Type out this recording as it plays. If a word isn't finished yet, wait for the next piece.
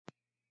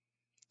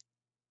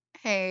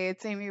Hey,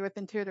 it's Amy with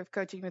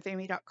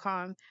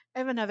intuitivecoachingwithamy.com. I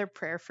have another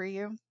prayer for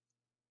you.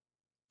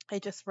 I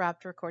just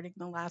wrapped recording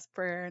the last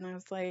prayer and I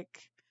was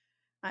like,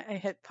 I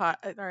hit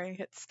I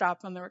hit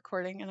stop on the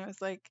recording and I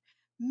was like,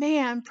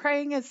 man,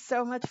 praying is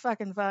so much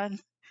fucking fun.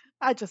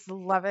 I just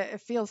love it.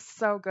 It feels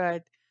so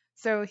good.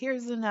 So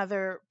here's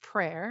another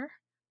prayer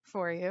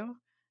for you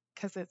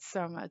because it's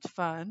so much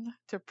fun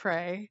to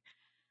pray.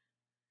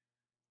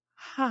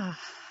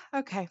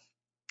 Okay,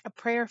 a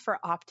prayer for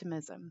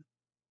optimism.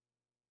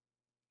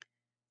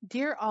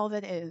 Dear all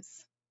that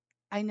is,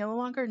 I no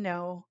longer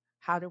know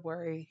how to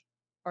worry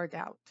or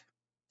doubt.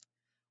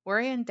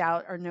 Worry and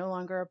doubt are no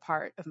longer a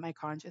part of my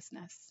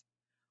consciousness.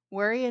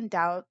 Worry and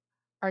doubt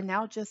are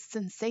now just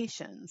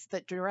sensations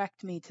that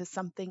direct me to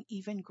something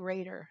even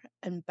greater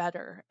and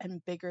better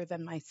and bigger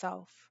than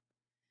myself.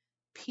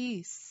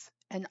 Peace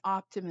and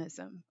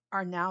optimism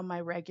are now my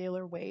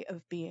regular way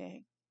of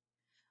being.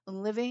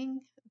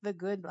 Living the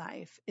good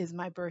life is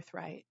my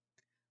birthright.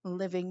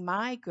 Living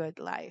my good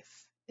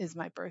life is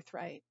my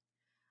birthright.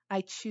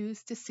 I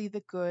choose to see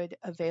the good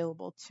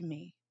available to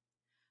me.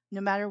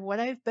 No matter what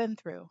I've been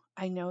through,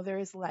 I know there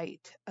is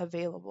light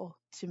available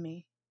to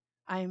me.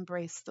 I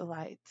embrace the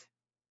light.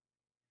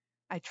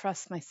 I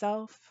trust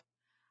myself.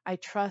 I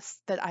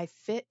trust that I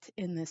fit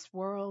in this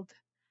world.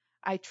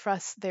 I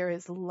trust there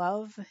is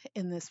love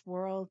in this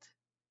world.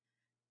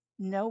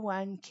 No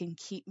one can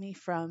keep me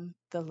from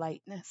the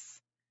lightness.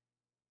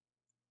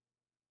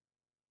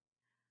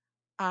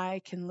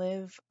 I can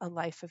live a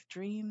life of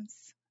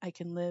dreams. I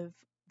can live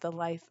the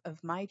life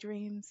of my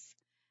dreams.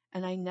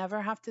 And I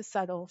never have to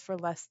settle for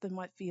less than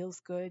what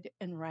feels good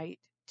and right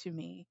to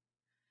me.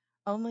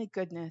 Only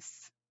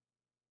goodness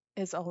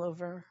is all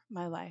over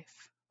my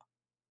life.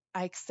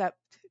 I accept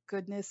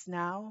goodness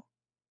now.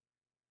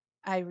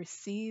 I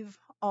receive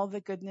all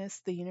the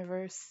goodness the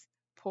universe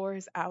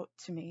pours out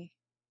to me.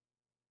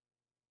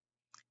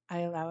 I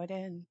allow it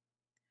in.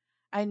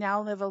 I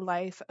now live a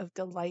life of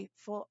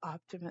delightful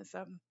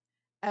optimism.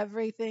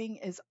 Everything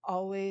is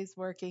always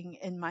working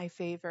in my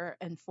favor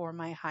and for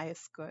my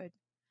highest good.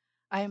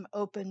 I am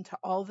open to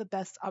all the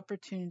best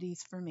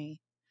opportunities for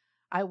me.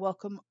 I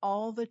welcome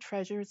all the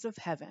treasures of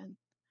heaven.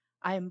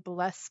 I am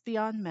blessed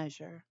beyond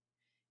measure.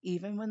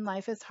 Even when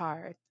life is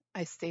hard,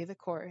 I stay the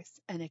course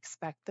and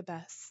expect the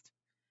best.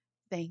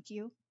 Thank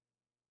you.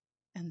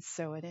 And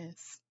so it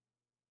is.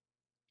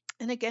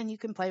 And again, you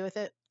can play with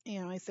it.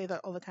 I say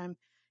that all the time.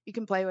 You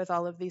can play with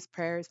all of these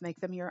prayers, make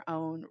them your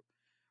own,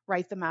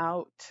 write them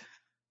out.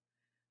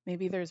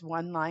 Maybe there's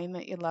one line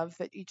that you love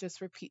that you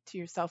just repeat to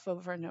yourself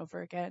over and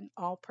over again.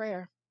 All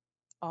prayer,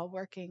 all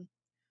working,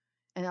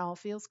 and it all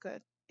feels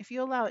good if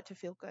you allow it to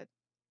feel good.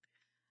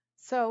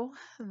 So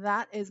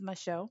that is my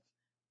show.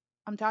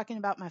 I'm talking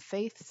about my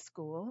faith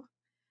school,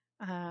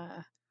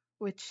 uh,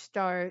 which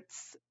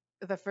starts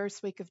the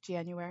first week of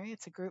January.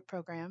 It's a group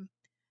program.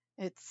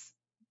 It's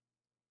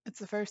it's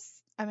the first.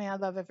 I mean, I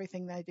love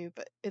everything that I do,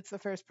 but it's the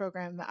first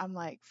program that I'm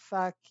like,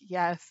 fuck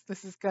yes,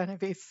 this is going to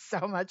be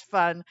so much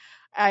fun.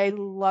 I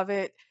love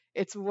it.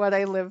 It's what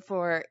I live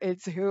for.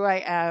 It's who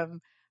I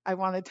am. I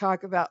want to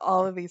talk about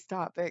all of these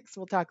topics.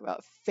 We'll talk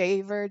about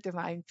favor,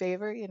 divine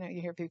favor. You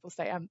hear people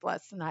say, I'm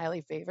blessed and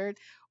highly favored.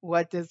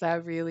 What does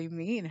that really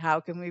mean?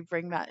 How can we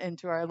bring that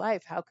into our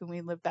life? How can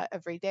we live that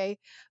every day?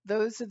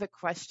 Those are the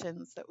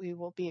questions that we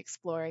will be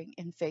exploring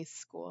in Faith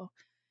School.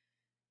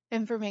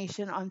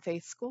 Information on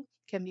Faith School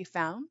can be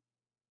found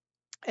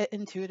at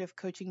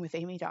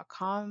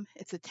intuitivecoachingwithamy.com.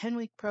 It's a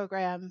 10-week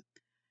program,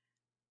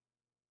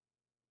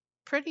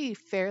 pretty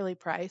fairly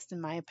priced,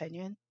 in my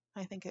opinion.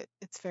 I think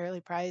it's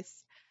fairly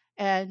priced.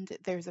 And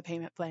there's a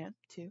payment plan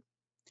too.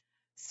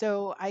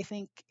 So I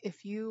think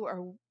if you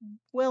are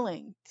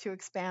willing to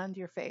expand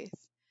your faith,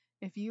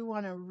 if you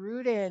want to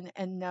root in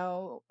and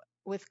know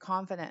with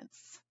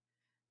confidence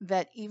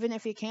that even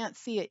if you can't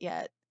see it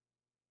yet,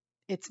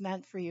 it's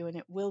meant for you and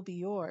it will be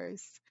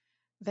yours,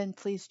 then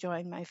please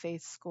join my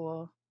faith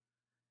school.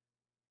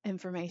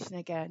 Information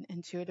again,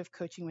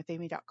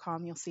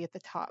 intuitivecoachingwithamy.com. You'll see at the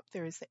top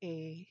there's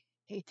a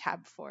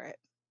tab for it.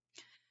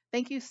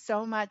 Thank you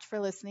so much for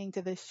listening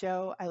to this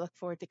show. I look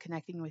forward to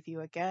connecting with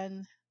you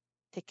again.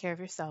 Take care of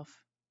yourself.